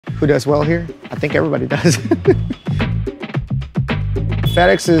Who does well here? I think everybody does.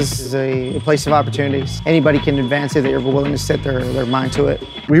 FedEx is a place of opportunities. Anybody can advance if they're willing to set their mind to it.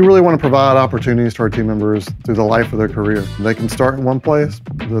 We really want to provide opportunities to our team members through the life of their career. They can start in one place,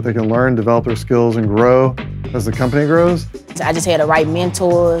 that they can learn, develop their skills, and grow as the company grows. I just had the right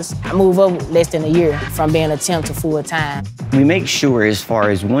mentors. I moved up less than a year from being a temp to full-time. We make sure, as far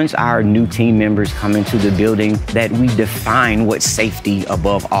as once our new team members come into the building, that we define what safety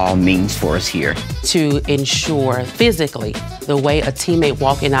above all means for us here. To ensure physically the way a teammate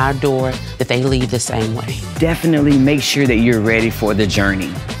walk in our door, that they leave the same way. Definitely make sure that you're ready for the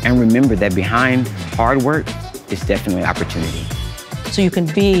journey. And remember that behind hard work is definitely opportunity. So you can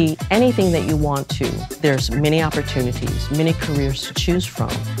be anything that you want to. There's many opportunities, many careers to choose from,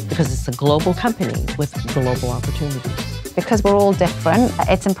 because it's a global company with global opportunities. Because we're all different,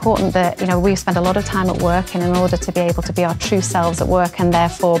 it's important that, we spend a lot of time at work, and in order to be able to be our true selves at work and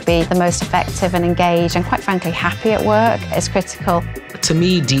therefore be the most effective and engaged and, quite frankly, happy at work is critical. To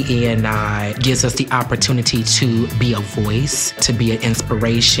me, DE&I gives us the opportunity to be a voice, to be an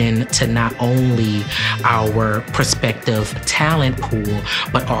inspiration to not only our prospective talent pool,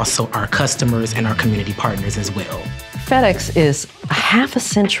 but also our customers and our community partners as well. FedEx is a half a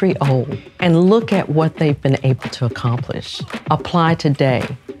century old, and look at what they've been able to accomplish. Apply today,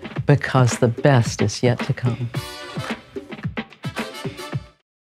 because the best is yet to come.